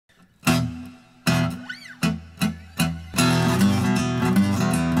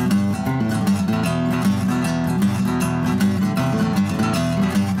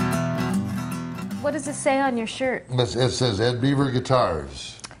it say on your shirt? It says Ed Beaver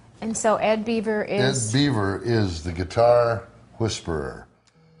Guitars. And so Ed Beaver is... Ed Beaver is the guitar whisperer.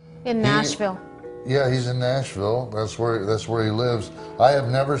 In Nashville. Yeah, he's in Nashville. That's where he lives. I have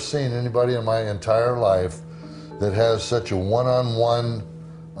never seen anybody in my entire life that has such a one-on-one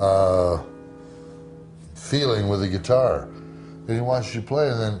feeling with a guitar. And he wants you to play,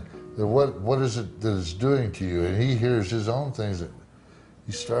 and then what is it that it's doing to you? And he hears his own things that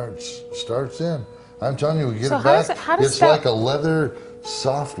he starts in. I'm telling you, we get it back. It's like a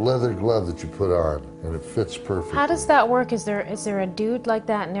soft leather glove that you put on, and it fits perfectly. How does that work? Is there a dude like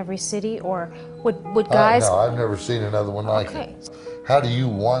that in every city, or would guys? No, I've never seen another one like it. How do you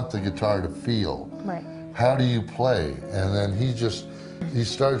want the guitar to feel? Right. How do you play? And then he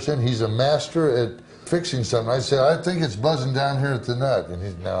starts in. He's a master at fixing something. I say, I think it's buzzing down here at the nut, and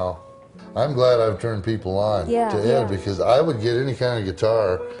he's no. I'm glad I've turned people on to Ed, because I would get any kind of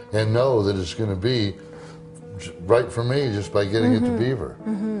guitar and know that it's going to be right for me just by getting it to Beaver.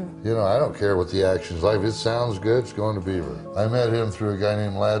 You know, I don't care what the action's like. If it sounds good, it's going to Beaver. I met him through a guy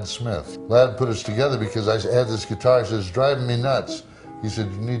named Lad Smith. Lad put us together because I had this guitar. He says, it's driving me nuts. He said,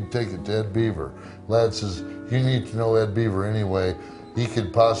 you need to take it to Ed Beaver. Lad says, you need to know Ed Beaver anyway. He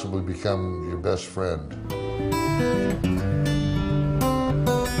could possibly become your best friend.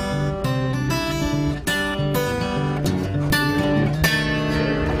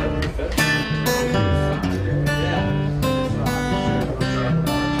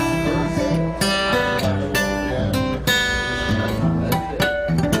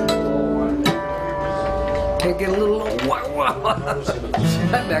 Can't get a little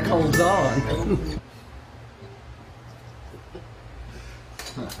that back holds on.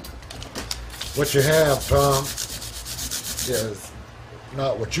 What you have, Tom, is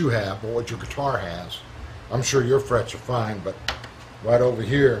not what you have, but what your guitar has. I'm sure your frets are fine, but right over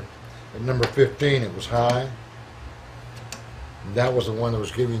here at number 15, it was high. And that was the one that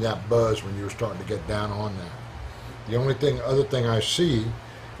was giving you that buzz when you were starting to get down on that. The only other thing I see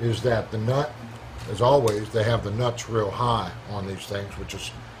is that the nut, as always, they have the nuts real high on these things, which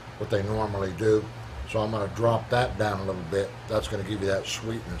is what they normally do. So I'm going to drop that down a little bit. That's going to give you that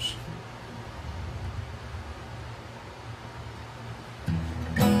sweetness.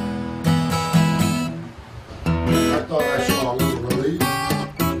 I thought I saw a little relief.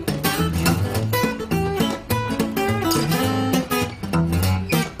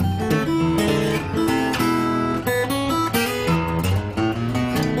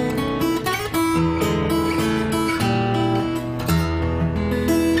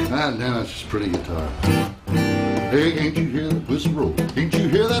 Now it's just a pretty guitar. Hey, can't you hear that whistle roll? Can't you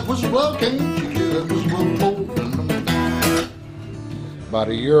hear that whistle blow? Can't you hear that whistle blow? About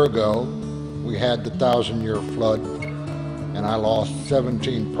a year ago, we had the 1,000-year flood, and I lost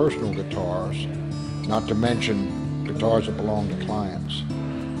 17 personal guitars, not to mention guitars that belong to clients.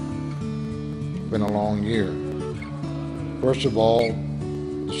 It's been a long year. First of all,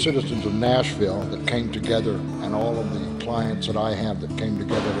 the citizens of Nashville that came together, and all of the clients that I have that came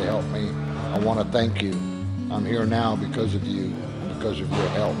together to help me, I want to thank you. I'm here now because of you, because of your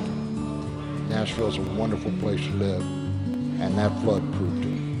help. Nashville's a wonderful place to live, and that flood proved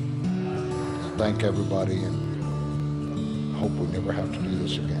it. Thank everybody, and hope we never have to do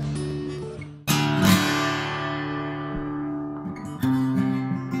this again.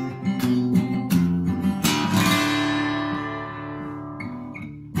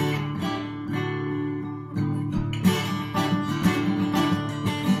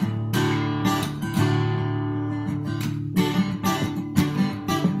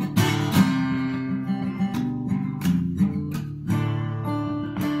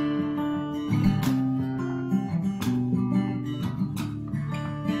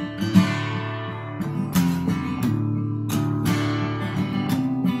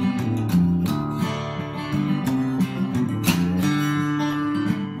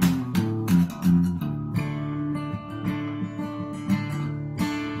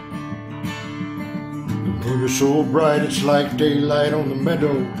 Moon is so bright it's like daylight on the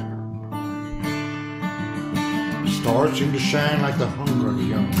meadow. Stars seem to shine like the hunger in the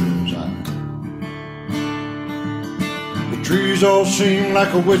young girl's eye. The trees all seem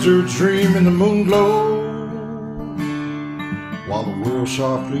like a wizard's dream in the moon glow, while the world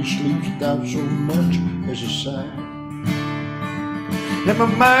softly sleeps without so much as a sigh. And my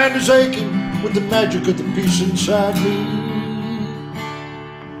mind is aching with the magic of the peace inside me,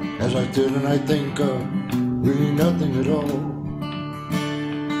 as I sit and I think of really nothing at all.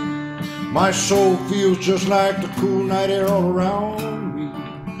 My soul feels just like the cool night air all around me,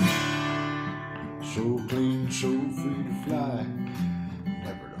 so clean, so free to fly,